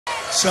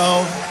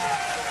So,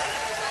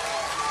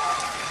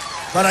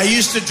 but I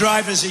used to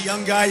drive as a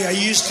young guy. I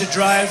used to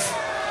drive.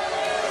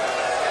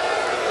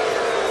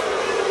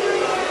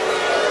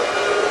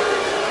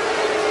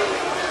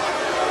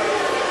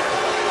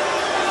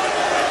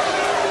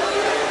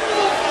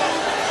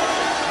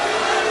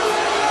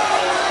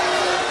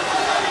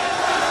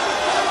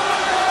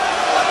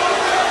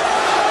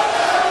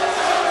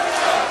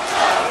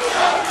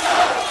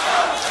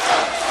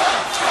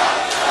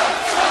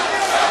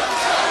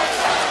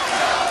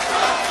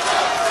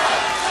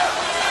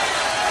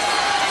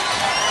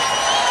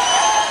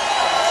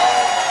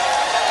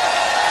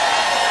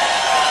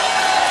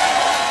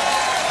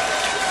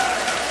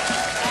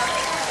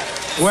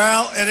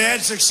 Well, it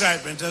adds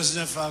excitement, doesn't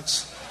it,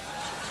 folks?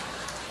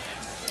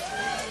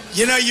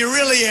 You know, you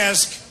really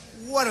ask,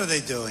 what are they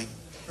doing,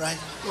 right?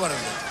 What are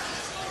they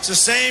doing? It's the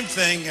same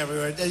thing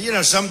everywhere. You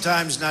know,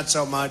 sometimes not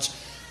so much.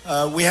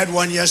 We had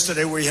one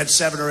yesterday where you had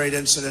 7 or 8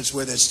 incidents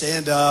where they'd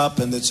stand up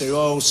and they'd say,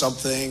 oh,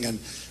 something, and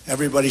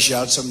everybody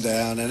shouts them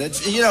down. And,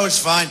 you know, it's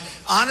fine.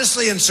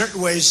 Honestly, in certain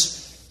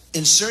ways,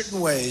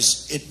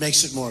 it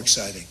makes it more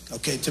exciting,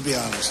 okay, to be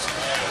honest.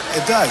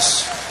 It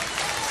does.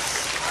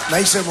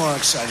 Makes it more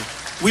exciting.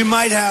 We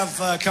might have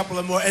a couple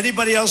of more.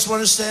 Anybody else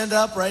want to stand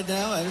up right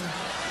now?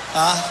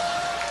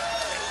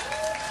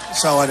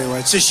 So anyway,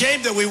 it's a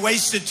shame that we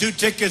wasted 2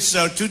 tickets,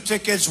 though. 2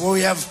 tickets where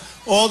we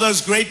have all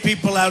those great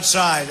people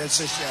outside.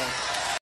 It's a shame.